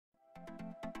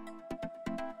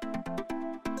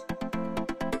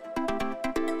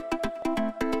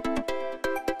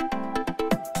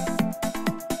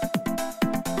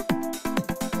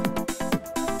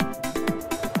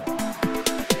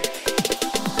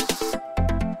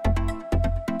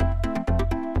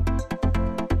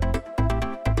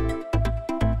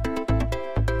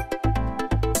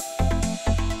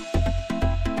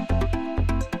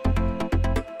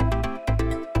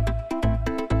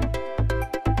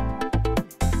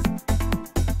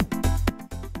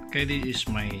Okay, this is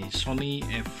my SONY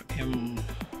FM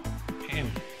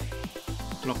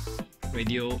clock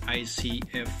radio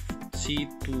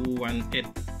ICF-C218.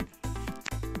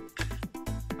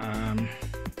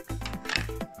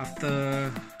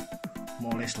 After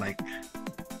more or less like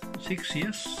 6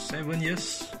 years, 7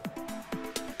 years,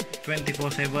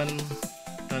 24/7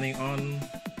 turning on,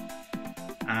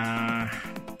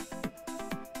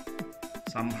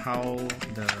 somehow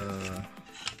the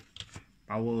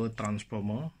power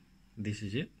transformer, this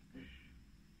is it,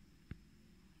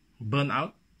 burn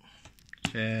out,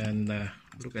 and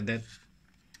look at that,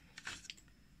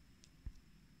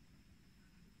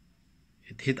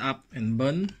 it heat up and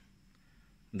burn.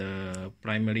 The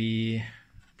primary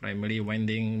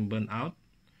winding burn out.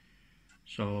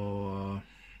 So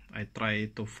I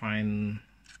try to find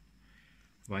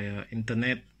via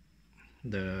internet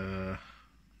the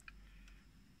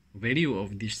value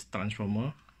of this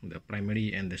transformer, the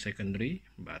primary and the secondary,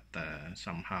 but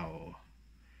somehow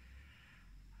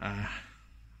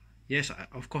yes,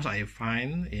 of course I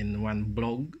find in one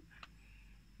blog,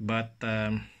 but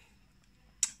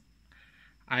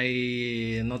I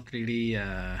not really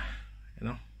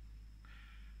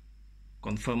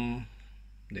confirm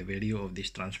the value of this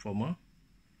transformer.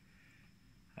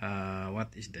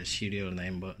 What is the serial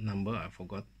number? I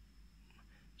forgot.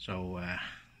 So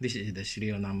this is the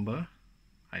serial number.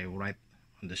 I write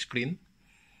on the screen,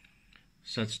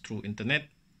 search through internet,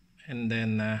 and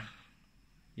then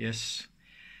yes,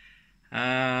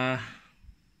 I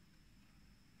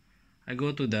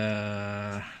go to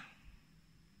the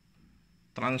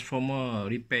transformer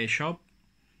repair shop,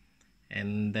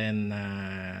 and then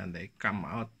they come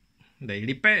out, they're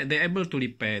able to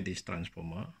repair this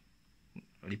transformer,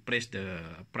 replace the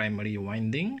primary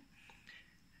winding,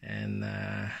 and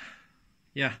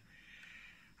yeah,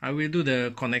 I will do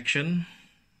the connection.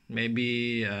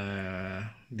 Maybe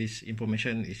this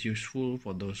information is useful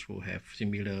for those who have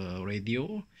similar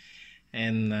radio.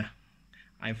 And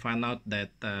I found out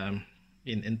that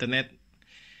in internet,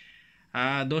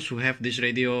 those who have this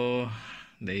radio,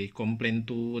 they complain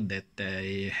too that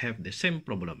they have the same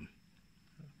problem.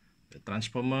 The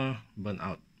transformer burn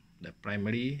out, the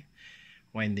primary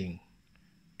winding.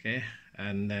 Okay,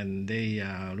 and then they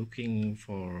are looking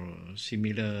for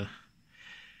similar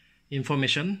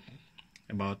information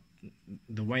about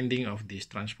the winding of this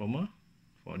transformer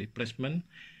for replacement.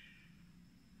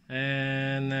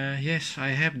 And yes,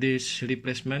 I have this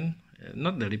replacement,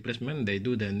 not the replacement, they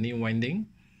do the new winding.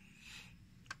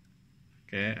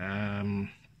 Okay,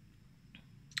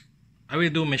 I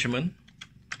will do measurement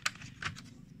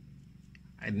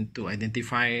and to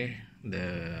identify the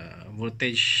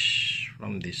voltage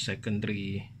from the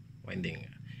secondary winding.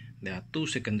 There are two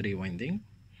secondary winding.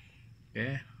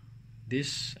 Okay,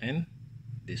 this and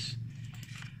this,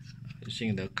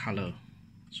 using the color.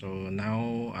 So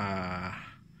now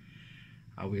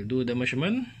I will do the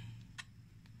measurement,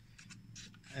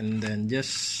 and then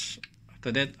just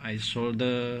after that I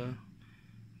solder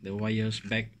the wires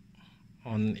back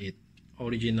on its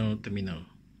original terminal.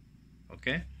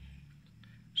 Okay,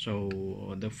 so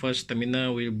the first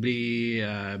terminal will be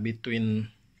between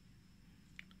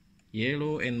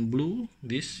yellow and blue,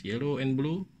 this yellow and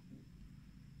blue,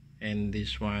 and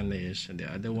this one is, the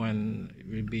other one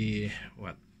will be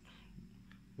what,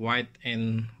 white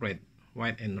and red.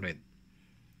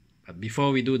 But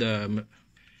before we do the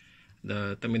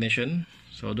termination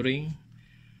soldering,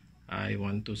 I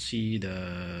want to see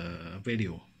the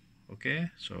value. Okay,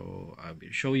 so I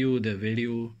will show you the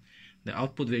value, the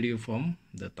output value from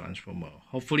the transformer.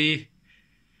 Hopefully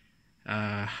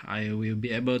I will be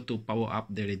able to power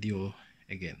up the radio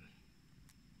again.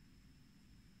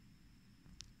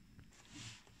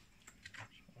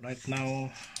 Right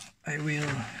now I will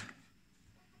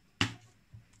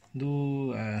do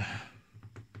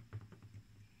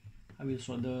I will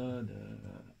solder the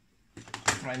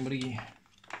primary.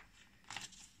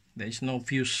 There is no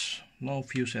fuse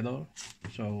at all,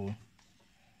 so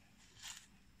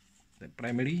the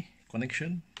primary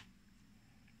connection,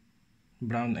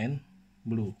 brown and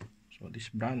blue. So this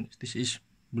brown, this is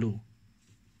blue,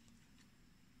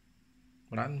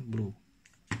 brown, blue.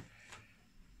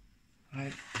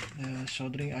 Right, the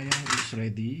soldering iron is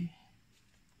ready.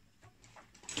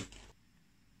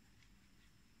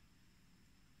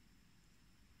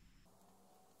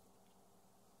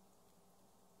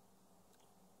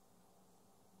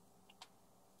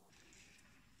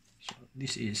 So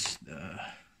this is the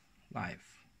live.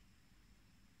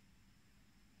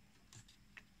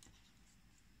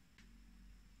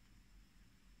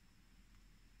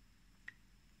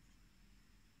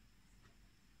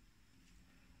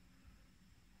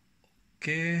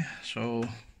 Okay, so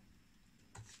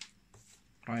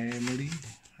primary,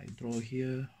 I draw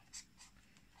here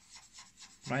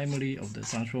primary of the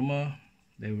transformer.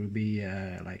 There will be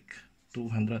like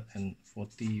 240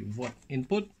 watt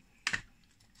input.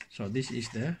 So this is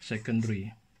the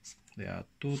secondary. There are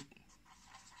two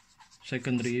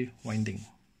secondary winding.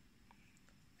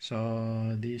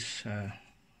 So this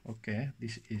okay,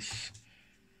 this is,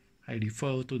 I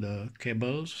refer to the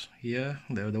cables here,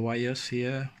 the wires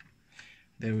here.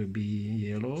 There will be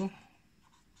yellow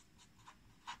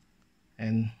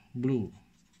and blue.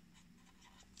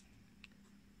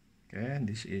 Okay,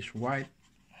 this is white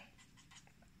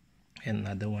and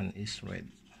another one is red.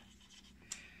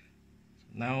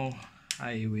 Now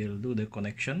I will do the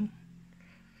connection.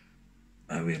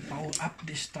 I will power up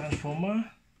this transformer.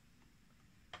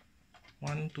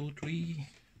 1, 2, 3.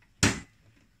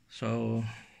 So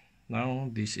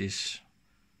now this is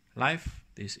live,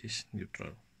 this is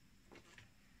neutral.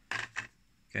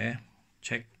 Okay,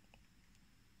 check,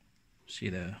 see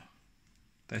the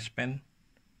test pen.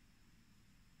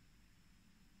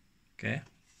 Okay,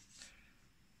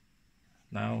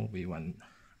 now I want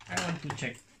to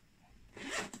check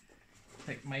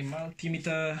my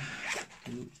multimeter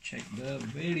to check the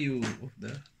value of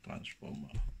the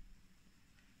transformer.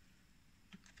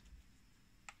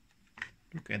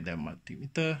 Look at the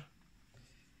multimeter.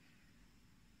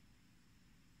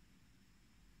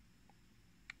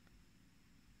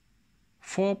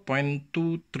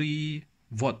 .23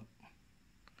 volt.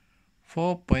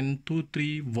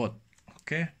 4.23 volt.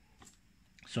 Okay,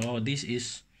 so this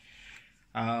is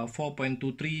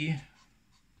 4.23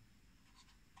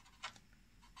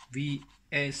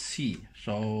 VAC.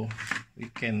 So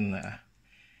we can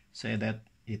say that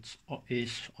it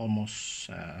is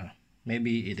almost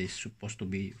maybe it is supposed to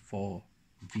be 4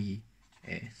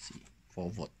 VAC, 4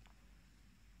 volt.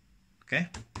 Okay,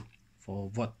 4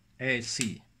 volt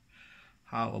AC.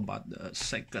 How about the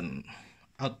second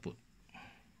output?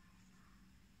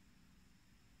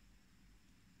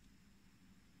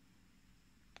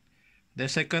 The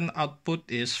second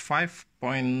output is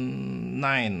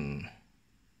 5.9.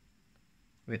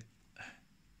 Wait,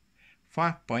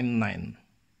 5.9.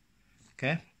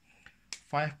 Okay,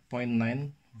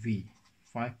 5.9 V,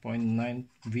 5.9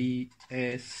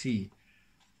 VAC,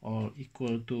 or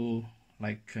equal to,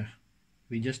 like,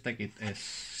 we just take it as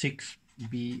 6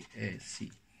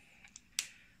 VAC.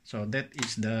 So that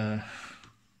is the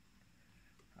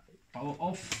power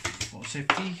off for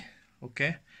safety.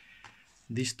 Okay,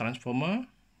 this transformer,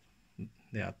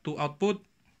 there are two output,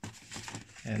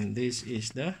 and this is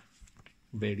the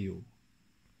value.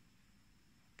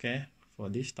 Okay, for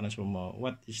this transformer,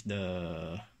 what is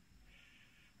the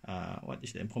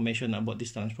information about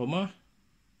this transformer?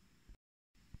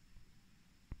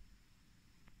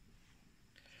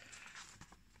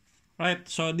 Right,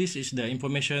 so this is the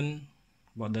information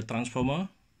about the transformer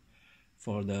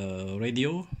for the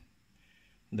radio.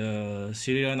 The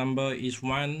serial number is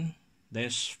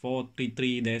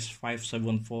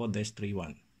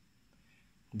 1-433-574-31.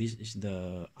 This is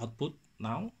the output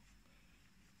now.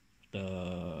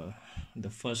 The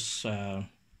first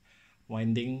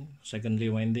winding, secondary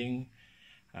winding,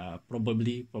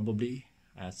 probably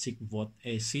 6 volt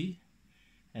AC,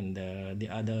 and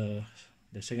the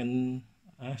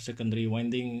secondary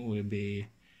winding will be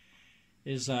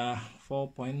 4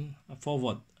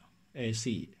 volt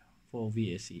AC, 4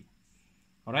 VAC.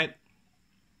 All right.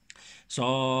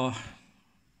 So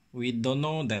we don't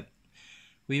know that.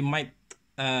 We might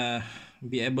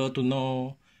be able to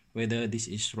know whether this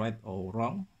is right or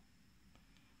wrong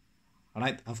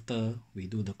right after we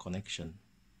do the connection,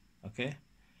 okay,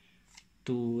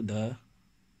 to the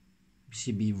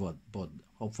PCB board.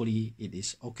 Hopefully it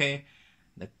is okay.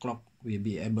 The clock will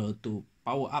be able to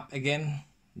power up again.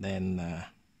 Then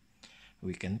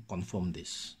we can confirm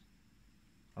this.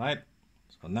 Right.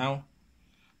 So now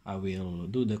I will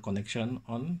do the connection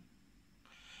on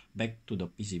back to the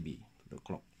PCB, to the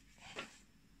clock.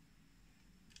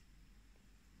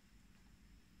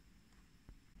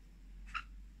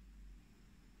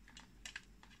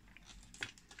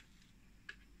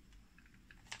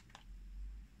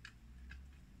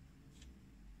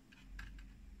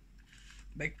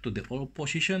 back to the old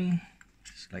position.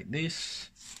 It's like this,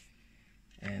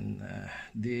 and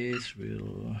this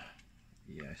will,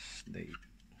 yes, the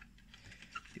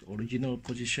original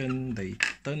position. They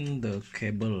turn the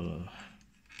cable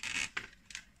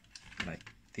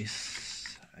like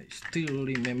this. I still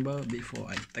remember before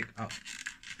I take out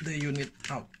the unit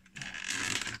out.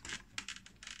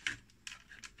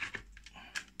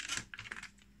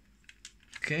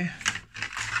 Okay.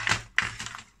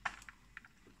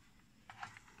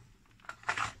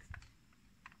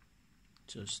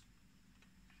 Just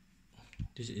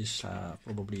this is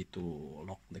probably to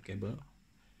lock the cable.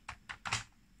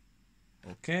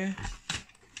 Okay.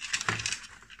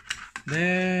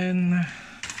 Then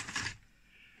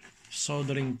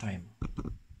soldering time.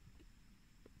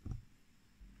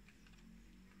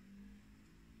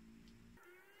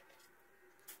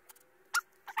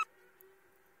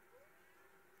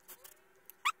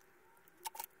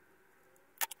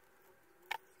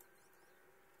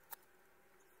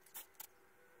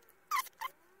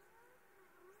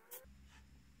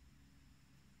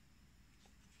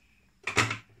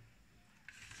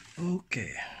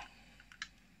 Okay,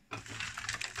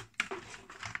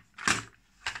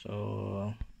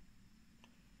 so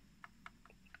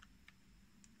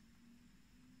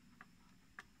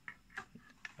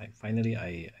finally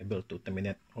I able to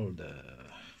terminate all the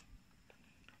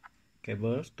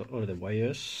cables, to all the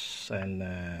wires, and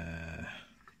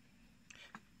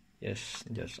yes,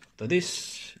 just after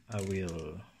this I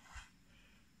will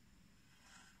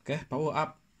power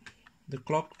up the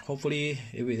clock. Hopefully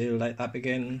it will light up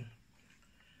again,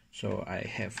 so I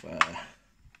have a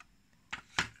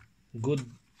good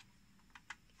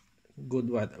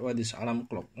what is alarm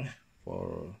clock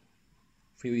for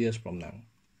few years from now,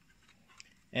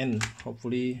 and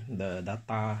hopefully the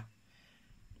data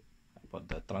about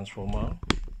the transformer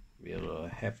will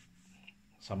have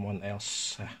someone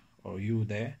else or you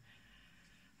there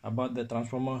about the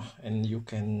transformer, and you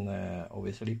can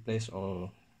always replace or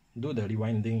do the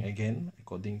rewinding again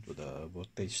according to the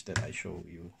voltage that I show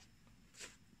you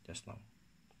just now.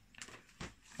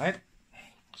 Right,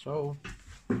 so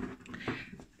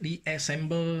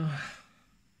reassemble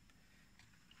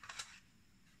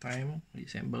time.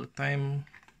 This is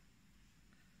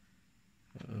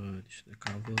the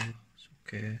cover. It's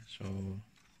okay, so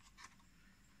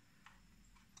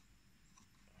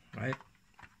right,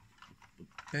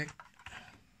 back.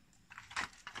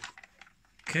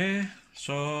 Okay,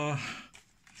 so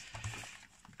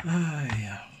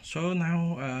yeah, so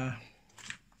now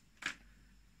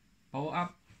power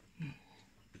up.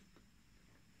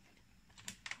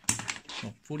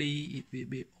 Hopefully it will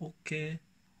be okay.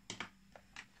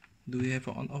 Do we have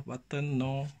an on-off button?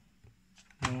 No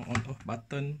on-off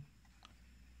button.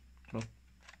 Clock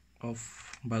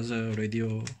off, buzzer,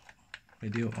 radio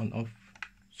on-off,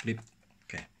 sleep.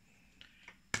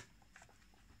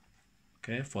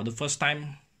 Okay, for the first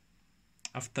time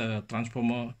after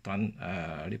transformer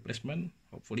replacement,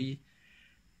 hopefully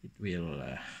it will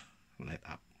light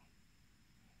up.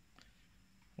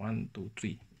 1, 2,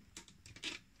 3.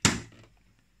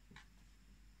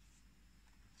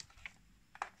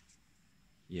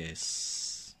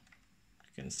 Yes,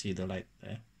 you can see the light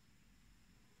there.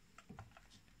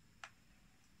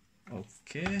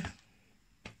 Okay,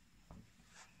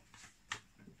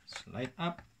 let's light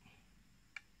up.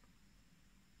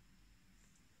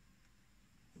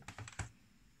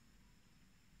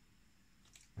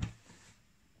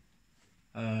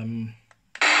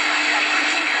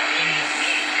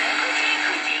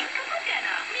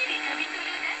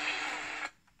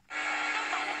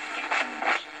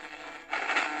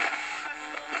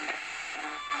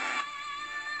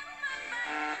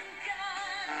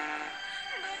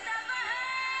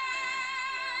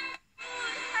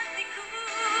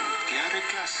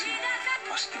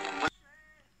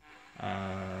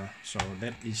 So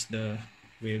that is the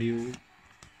value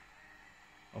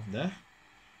of the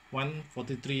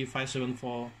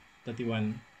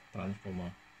 143.574.31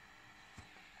 transformer.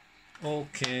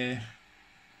 Okay,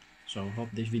 so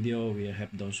hope this video will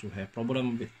help those who have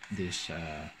problem with this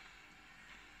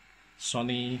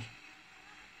SONY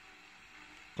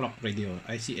clock radio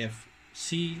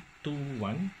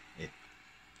ICF-C218.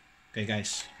 Okay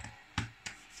guys,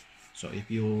 so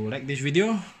if you like this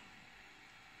video,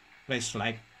 please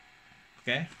like,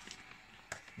 okay,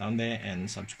 down there,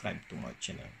 and subscribe to my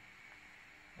channel.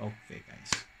 Okay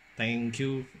guys, thank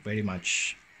you very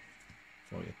much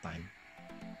for your time.